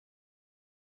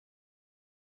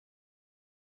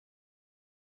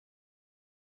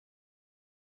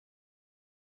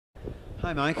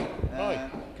Hi, Mike.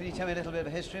 Hi. Can you tell me a little bit of a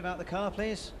history about the car,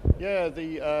 please? Yeah,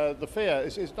 the Fiat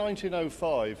is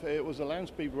 1905. It was a land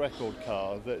speed record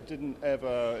car that didn't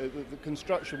ever, the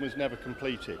construction was never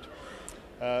completed.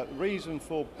 Reason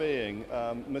for being,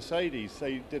 Mercedes,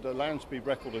 they did a land speed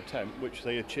record attempt, which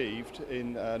they achieved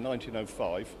in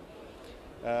 1905,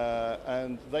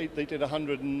 and they did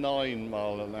 109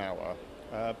 mile an hour,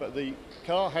 but the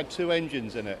car had two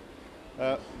engines in it.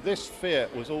 This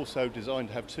Fiat was also designed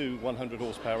to have two 100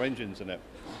 horsepower engines in it.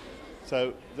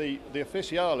 So the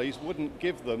officiales wouldn't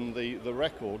give them the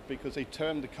record because they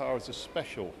termed the car as a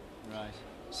special. Right.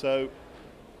 So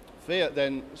Fiat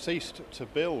then ceased to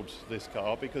build this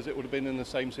car because it would have been in the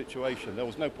same situation. There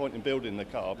was no point in building the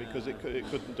car because it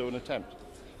couldn't do an attempt.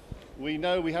 We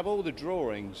know we have all the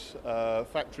drawings,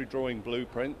 factory drawing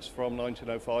blueprints from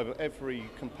 1905 of every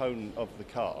component of the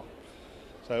car.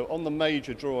 So on the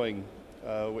major drawing,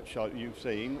 which you've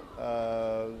seen,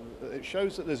 it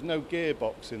shows that there's no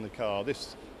gearbox in the car.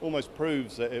 This almost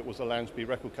proves that it was a land speed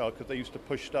record car because they used to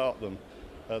push start them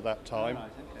at that time. Right,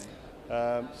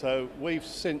 okay. So we've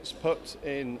since put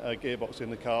in a gearbox in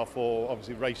the car for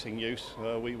obviously racing use.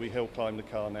 We hill climb the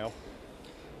car now.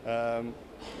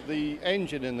 The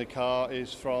engine in the car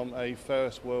is from a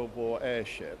First World War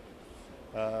airship.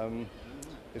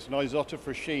 It's an Isotta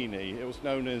Fraschini. It was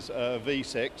known as a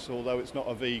V6, although it's not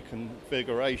a V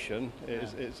configuration.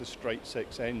 It's a straight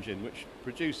six engine, which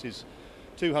produces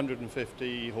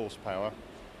 250 horsepower.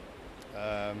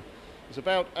 It's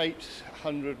about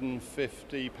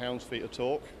 850 pounds-feet of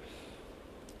torque.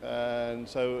 And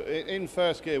so in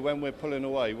first gear, when we're pulling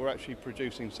away, we're actually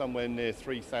producing somewhere near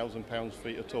 3,000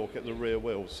 pounds-feet of torque at the rear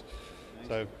wheels.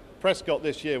 So Prescott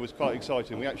this year was quite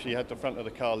exciting. We actually had the front of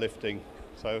the car lifting.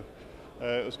 So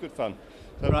it was good fun.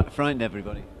 So, Frightened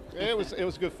everybody. it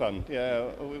was good fun. Yeah,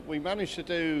 we managed to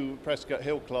do Prescott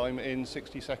hill climb in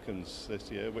 60 seconds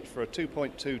this year, which for a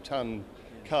 2.2 ton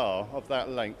car of that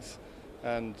length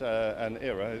and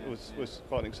era, it was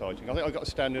quite exciting. I think I got a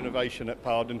standing ovation at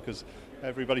Pardon because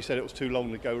everybody said it was too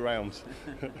long to go round.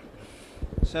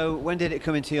 So when did it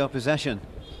come into your possession?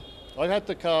 I've had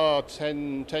the car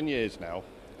 10 years now.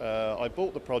 I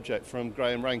bought the project from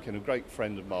Graham Rankin, a great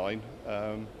friend of mine.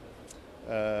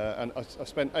 And I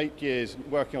spent 8 years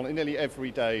working on it nearly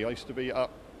every day. I used to be up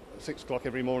at 6 o'clock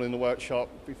every morning in the workshop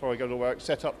before I go to work,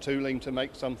 set up tooling to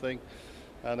make something,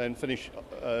 and then finish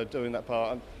doing that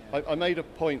part. And I made a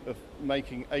point of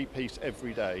making a piece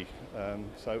every day.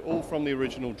 So all from the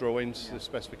original drawings, the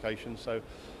specifications. So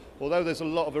although there's a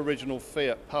lot of original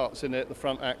Fiat parts in it, the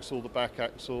front axle, the back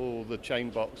axle, the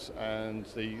chain box and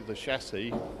the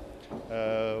chassis,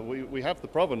 we have the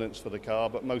provenance for the car,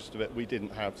 but most of it we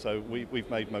didn't have, so we've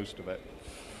made most of it.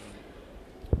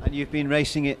 And you've been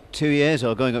racing it 2 years,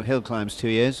 or going up hill climbs 2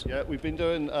 years? Yeah, we've been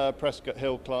doing Prescott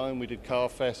hill climb. We did Car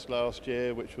Fest last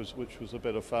year, which was a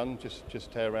bit of fun,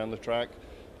 just tear around the track.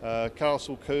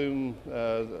 Castle Combe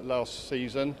last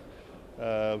season,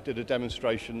 did a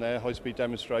demonstration there, high-speed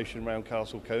demonstration around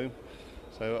Castle Combe.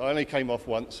 So I only came off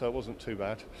once, so it wasn't too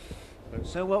bad.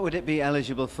 So what would it be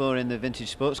eligible for in the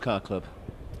Vintage Sports Car Club?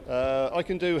 I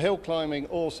can do hill climbing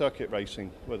or circuit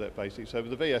racing with it, basically. So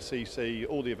with the VSCC,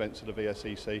 all the events of the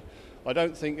VSCC. I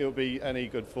don't think it'll be any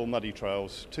good for muddy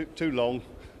trails. Too long,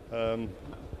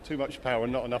 too much power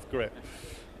and not enough grip.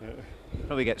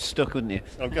 Probably get stuck, wouldn't you?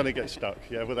 I'm going to get stuck,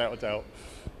 yeah, without a doubt.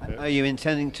 Are you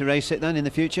intending to race it then in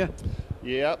the future?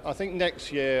 Yeah, I think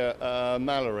next year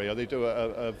Mallory, they do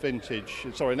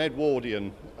an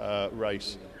Edwardian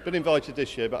race. Been invited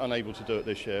this year, but unable to do it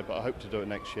this year. But I hope to do it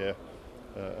next year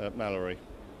at Mallory.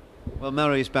 Well,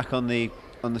 Mallory's back on the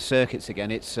circuits again.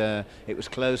 It was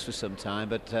closed for some time,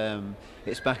 but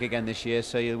it's back again this year,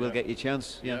 so you will get your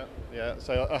chance. Yeah.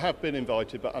 So I have been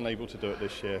invited, but unable to do it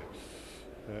this year.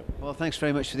 Well, thanks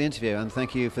very much for the interview, and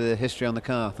thank you for the history on the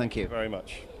car. Thank you very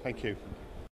much. Thank you.